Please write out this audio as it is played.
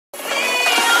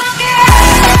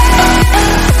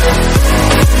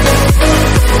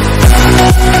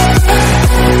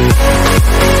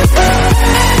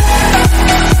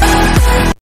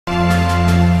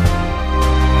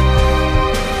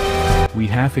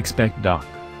expect Doc,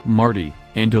 Marty,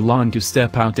 and Elon to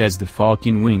step out as the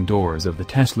Falcon Wing doors of the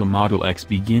Tesla Model X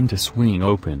begin to swing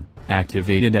open,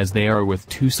 activated as they are with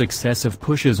 2 successive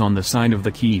pushes on the side of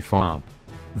the key fob.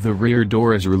 The rear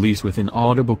door is released with an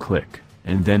audible click,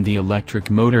 and then the electric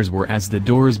motors whir as the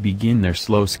doors begin their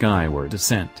slow skyward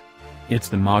ascent. It's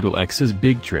the Model X's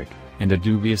big trick, and a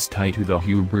dubious tie to the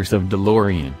hubris of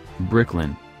DeLorean,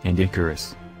 Bricklin, and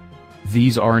Icarus.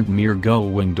 These aren't mere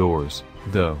gullwing doors,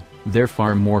 though, they're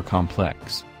far more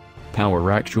complex.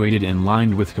 Power actuated and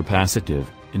lined with capacitive,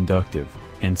 inductive,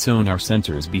 and sonar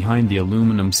sensors behind the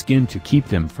aluminum skin to keep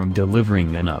them from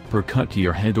delivering an uppercut to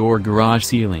your head or garage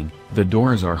ceiling. The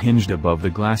doors are hinged above the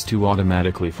glass to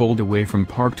automatically fold away from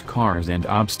parked cars and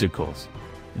obstacles.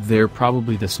 They're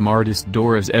probably the smartest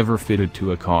doors ever fitted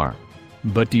to a car.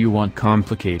 But do you want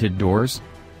complicated doors?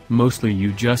 Mostly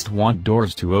you just want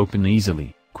doors to open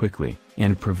easily, quickly,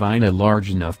 and provide a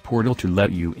large enough portal to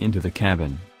let you into the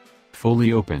cabin.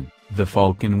 Fully open, the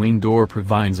Falcon Wing door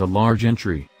provides a large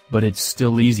entry, but it's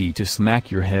still easy to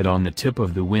smack your head on the tip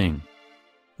of the wing.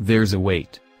 There's a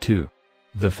wait, too.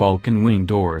 The Falcon Wing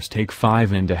doors take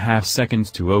 5.5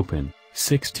 seconds to open,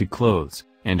 6 to close,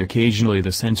 and occasionally the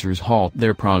sensors halt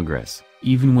their progress,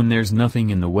 even when there's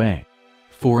nothing in the way.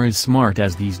 For as smart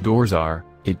as these doors are,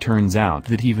 it turns out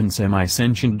that even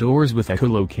semi-sentient doors with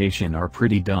echolocation are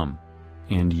pretty dumb.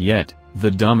 And yet,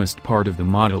 the dumbest part of the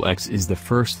Model X is the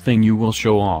first thing you will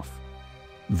show off.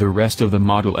 The rest of the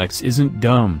Model X isn't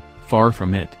dumb, far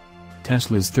from it.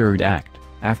 Tesla's third act,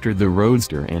 after the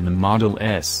Roadster and the Model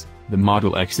S, the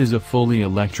Model X is a fully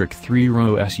electric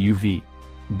 3-row SUV.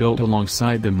 Built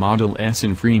alongside the Model S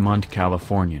in Fremont,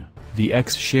 California, the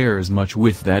X shares much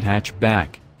with that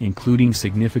hatchback, including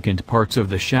significant parts of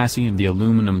the chassis and the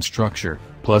aluminum structure,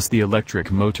 plus the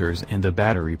electric motors and the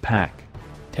battery pack.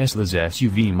 Tesla's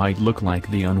SUV might look like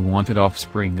the unwanted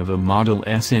offspring of a Model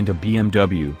S and a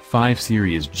BMW 5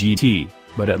 Series GT,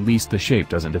 but at least the shape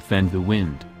doesn't offend the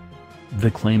wind.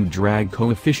 The claimed drag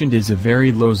coefficient is a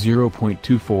very low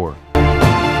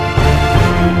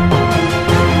 0.24.